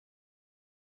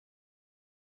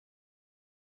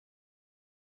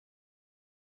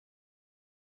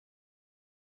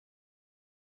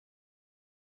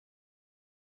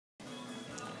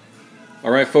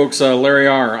Alright folks, Larry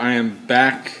R. I am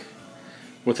back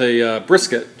with a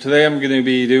brisket. Today I'm going to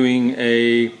be doing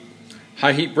a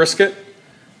high heat brisket.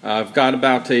 I've got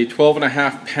about a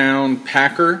 12.5 pound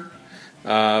packer.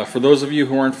 For those of you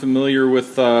who aren't familiar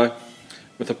with a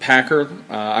packer,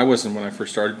 I wasn't when I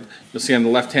first started. You'll see on the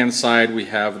left hand side we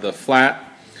have the flat,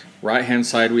 right hand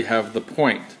side we have the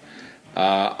point.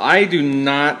 I do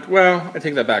not, well, I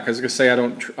take that back. I was going to say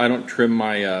I don't trim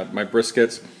my my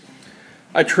briskets.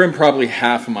 I trim probably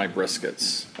half of my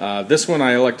briskets. This one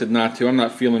I elected not to. I'm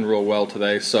not feeling real well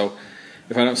today, so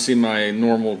if I don't see my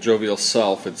normal jovial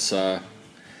self, it's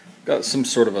got some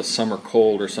sort of a summer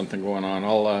cold or something going on.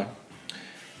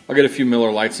 I'll get a few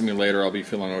Miller Lights in me later. I'll be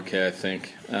feeling okay, I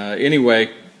think.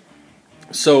 Anyway,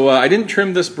 so I didn't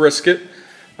trim this brisket.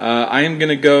 I am going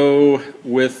to go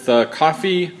with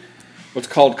coffee, what's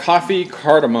called coffee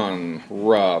cardamom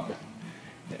rub,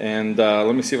 and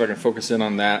let me see if I can focus in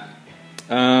on that.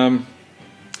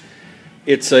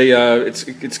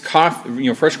 It's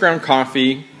coffee, fresh ground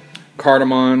coffee,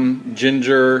 cardamom,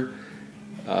 ginger,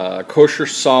 kosher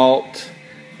salt,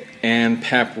 and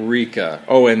paprika.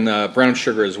 Oh, and brown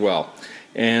sugar as well,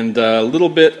 and a little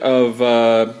bit of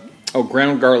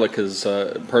ground garlic is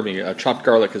chopped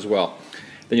garlic as well.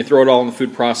 Then you throw it all in the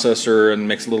food processor and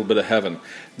makes a little bit of heaven.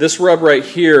 This rub right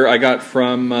here I got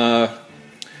from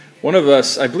one of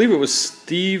us, I believe it was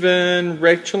Stephen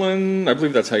Rachelin, I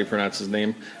believe that's how you pronounce his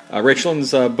name,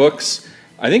 Rachelin's books.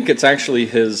 I think it's actually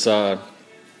his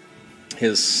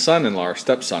son-in-law or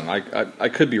stepson. I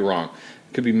could be wrong.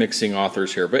 Could be mixing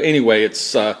authors here. But anyway, it's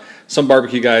some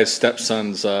barbecue guy's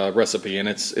stepson's recipe, and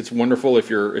it's wonderful if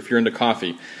you're into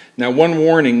coffee. Now, one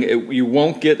warning, you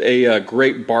won't get a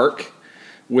great bark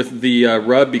with the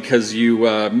rub because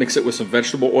you mix it with some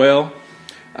vegetable oil.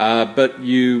 But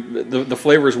the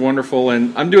flavor is wonderful,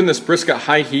 and I'm doing this brisket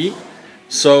high heat,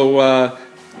 so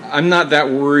I'm not that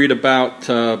worried about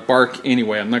bark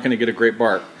anyway. I'm not going to get a great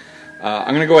bark.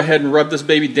 I'm going to go ahead and rub this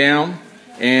baby down,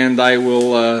 and I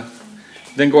will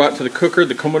then go out to the cooker.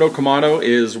 The Komodo Kamado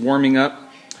is warming up,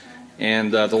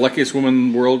 and the luckiest woman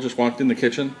in the world just walked in the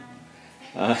kitchen.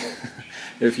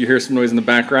 If you hear some noise in the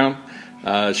background,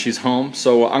 she's home.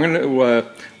 So I'm going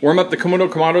to warm up the Komodo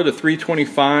Kamado to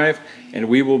 325, and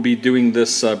we will be doing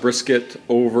this brisket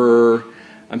over,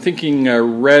 I'm thinking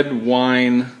red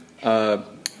wine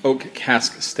oak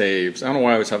cask staves. I don't know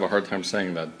why I always have a hard time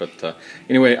saying that, but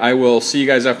anyway, I will see you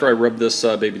guys after I rub this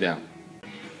baby down.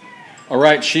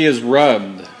 Alright, she is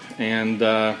rubbed, and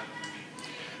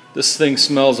this thing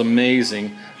smells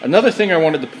amazing. Another thing I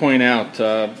wanted to point out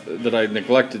that I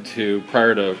neglected to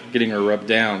prior to getting her rubbed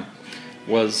down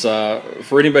was,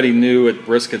 for anybody new at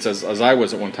briskets, as I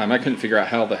was at one time, I couldn't figure out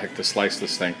how the heck to slice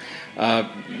this thing.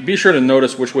 Be sure to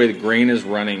notice which way the grain is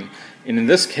running, and in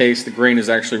this case the grain is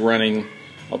actually running,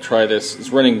 I'll try this, it's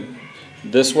running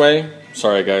this way.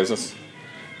 Sorry guys,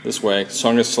 this way, so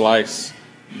I'm going to slice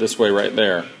this way right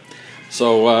there.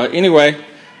 So anyway,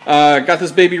 got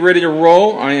this baby ready to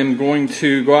roll. I am going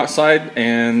to go outside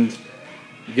and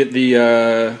get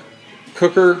the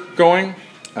cooker going.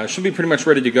 Should be pretty much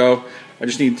ready to go. I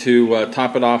just need to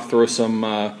top it off, throw some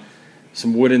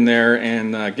wood in there,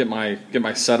 and get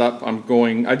my setup.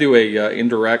 I do a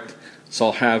indirect, so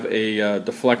I'll have a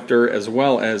deflector as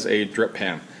well as a drip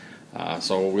pan.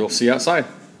 So we'll see outside.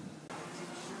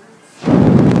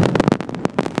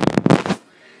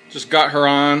 Just got her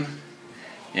on,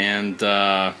 and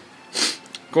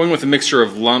going with a mixture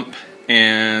of lump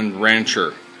and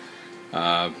rancher.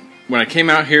 When I came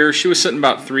out here, she was sitting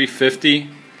about 350.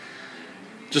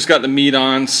 Just got the meat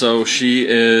on, so she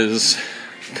is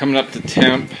coming up to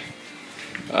temp.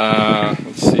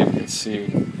 Let's see if we can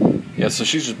see. Yeah, so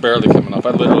she's just barely coming up. I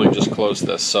literally just closed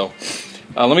this. So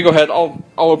let me go ahead. I'll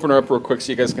open her up real quick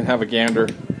so you guys can have a gander.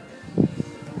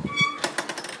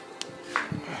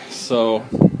 So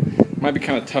it might be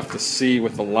kind of tough to see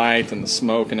with the light and the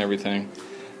smoke and everything.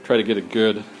 Try to get a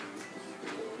good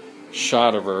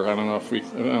shot of her. I don't know if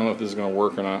this is going to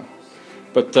work or not.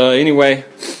 But anyway.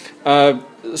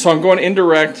 So I'm going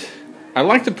indirect. I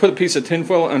like to put a piece of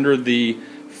tinfoil under the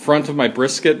front of my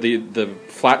brisket, the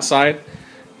flat side,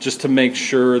 just to make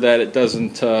sure that it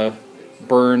doesn't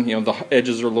burn. The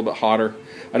edges are a little bit hotter.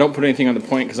 I don't put anything on the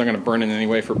point because I'm going to burn it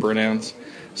anyway for burn ends.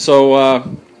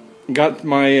 So got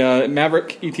my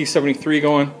Maverick ET73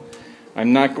 going.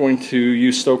 I'm not going to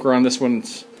use Stoker on this one.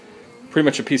 It's pretty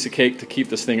much a piece of cake to keep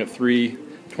this thing at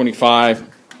 325,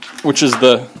 which is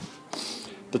the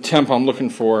temp I'm looking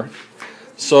for.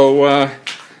 So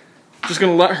just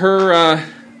going to let her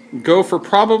go for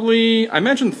probably, I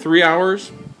imagine 3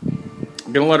 hours.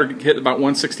 I'm going to let her hit about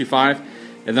 165,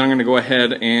 and then I'm going to go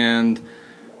ahead and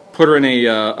put her in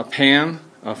a pan,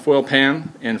 a foil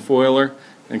pan, and foil her,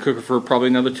 and cook her for probably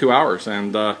another 2 hours,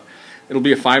 and it'll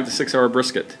be a 5 to 6 hour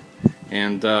brisket.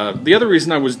 And the other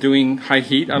reason I was doing high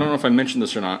heat, I don't know if I mentioned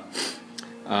this or not,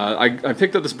 I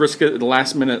picked up this brisket at the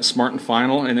last minute at Smart and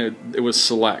Final, and it was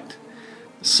select.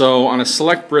 So on a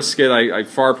select brisket, I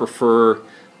far prefer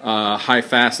high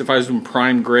fast. If I was doing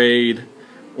prime grade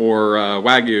or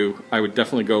Wagyu, I would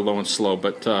definitely go low and slow.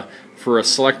 But for a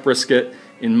select brisket,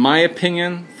 in my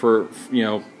opinion,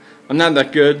 I'm not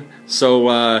that good, so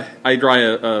I dry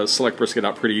a select brisket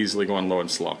out pretty easily going low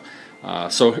and slow.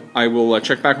 So I will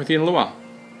check back with you in a little while.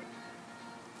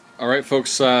 Alright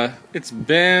folks, it's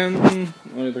been, let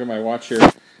me look at my watch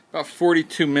here, about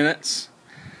 42 minutes.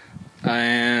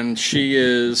 And she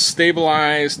is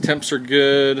stabilized, temps are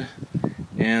good,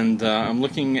 and I'm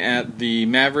looking at the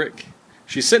Maverick.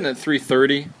 She's sitting at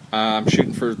 330. I'm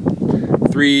shooting for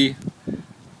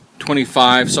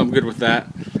 325, so I'm good with that.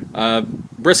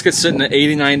 Brisket's sitting at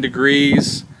 89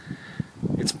 degrees.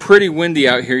 It's pretty windy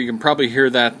out here. You can probably hear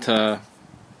that. I'm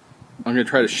going to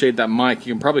try to shade that mic.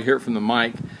 You can probably hear it from the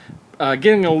mic.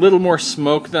 Getting a little more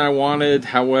smoke than I wanted.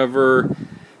 However,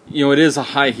 it is a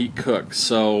high heat cook,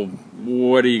 so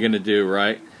what are you going to do,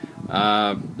 right?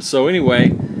 So anyway,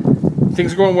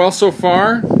 things are going well so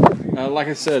far. Like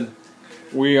I said,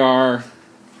 we're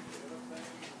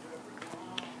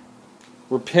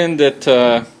pinned at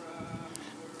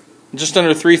just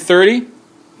under 330,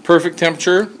 perfect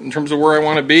temperature in terms of where I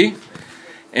want to be.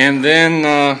 And then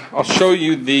I'll show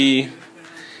you the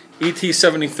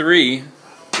ET73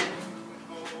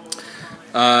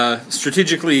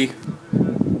 strategically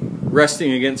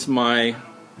resting against my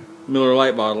Miller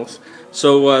Lite bottles.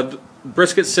 So the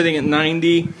brisket's sitting at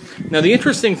 90. Now the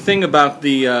interesting thing about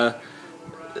the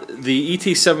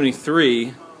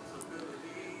ET73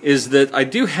 is that I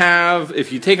do have,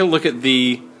 if you take a look at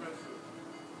the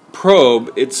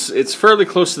probe, it's fairly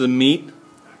close to the meat.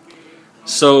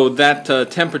 So that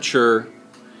temperature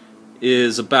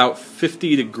is about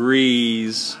 50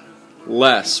 degrees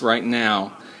less right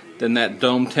now than that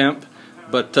dome temp.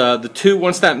 But the two,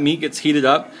 once that meat gets heated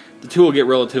up, the two will get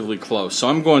relatively close. So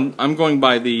I'm going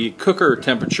by the cooker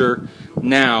temperature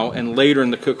now, and later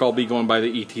in the cook I'll be going by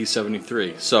the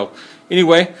ET73. So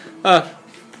anyway,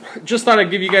 just thought I'd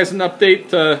give you guys an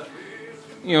update.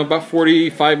 About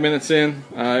 45 minutes in,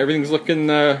 everything's looking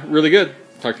really good.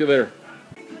 Talk to you later.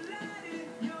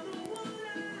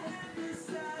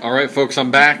 Alright folks,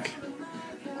 I'm back.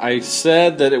 I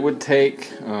said that it would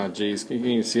take, oh geez, can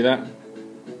you see that?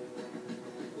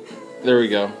 There we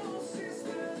go.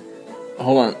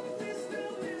 Hold on.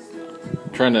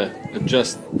 I'm trying to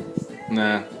adjust.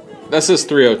 Nah, that says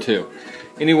 302.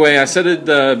 Anyway, I said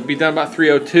it'd be done about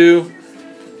 302,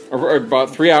 or about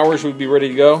 3 hours we'd be ready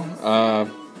to go.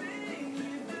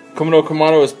 Komodo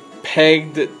Kamado is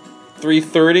pegged at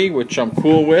 330, which I'm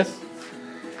cool with.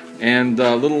 And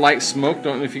a little light smoke,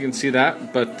 don't know if you can see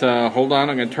that, but hold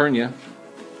on, I'm going to turn you.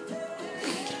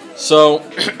 So,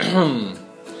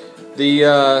 the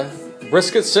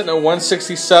brisket's sitting at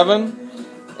 167,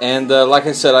 and like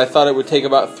I said, I thought it would take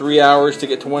about 3 hours to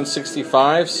get to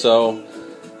 165, so,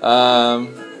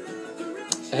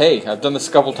 hey, I've done this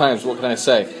a couple times, what can I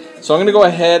say? So I'm going to go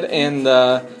ahead and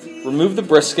remove the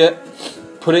brisket,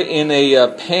 put it in a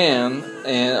pan,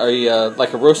 and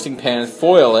like a roasting pan,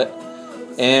 foil it,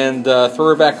 and throw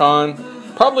her back on.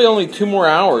 Probably only 2 more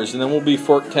hours, and then we'll be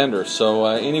fork tender. So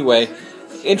anyway,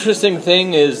 interesting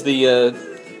thing is the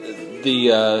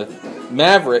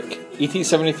Maverick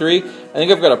ET73. I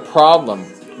think I've got a problem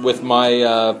with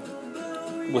my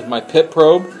pit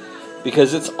probe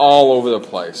because it's all over the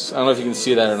place. I don't know if you can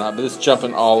see that or not, but it's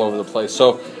jumping all over the place.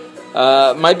 So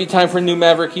might be time for a new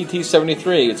Maverick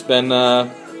ET73. It's been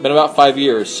about 5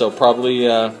 years, so probably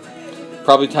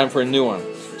time for a new one.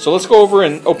 So let's go over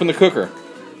and open the cooker.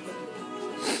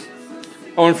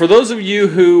 Oh, and for those of you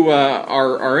who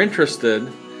are interested,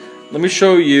 let me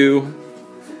show you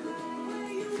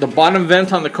the bottom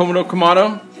vent on the Komodo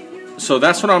Kamado. So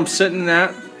that's what I'm sitting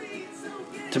at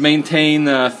to maintain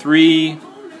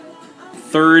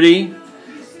 330,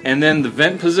 and then the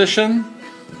vent position.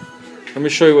 Let me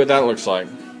show you what that looks like.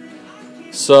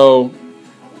 So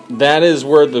that is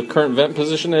where the current vent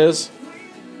position is.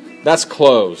 That's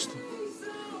closed.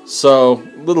 So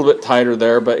a little bit tighter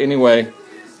there, but anyway,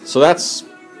 so that's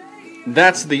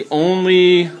the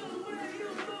only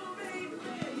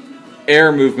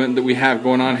air movement that we have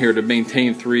going on here to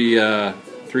maintain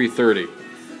 330.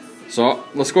 So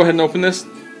let's go ahead and open this.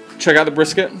 Check out the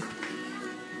brisket.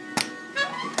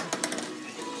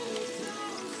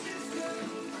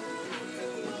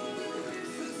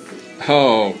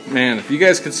 Oh man, if you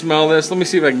guys could smell this, let me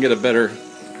see if I can get a better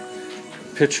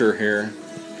picture here.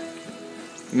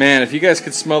 Man, if you guys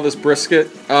could smell this brisket,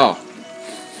 oh,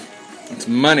 it's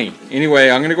money. Anyway,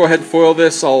 I'm going to go ahead and foil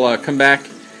this. I'll come back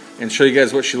and show you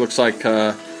guys what she looks like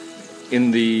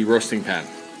in the roasting pan.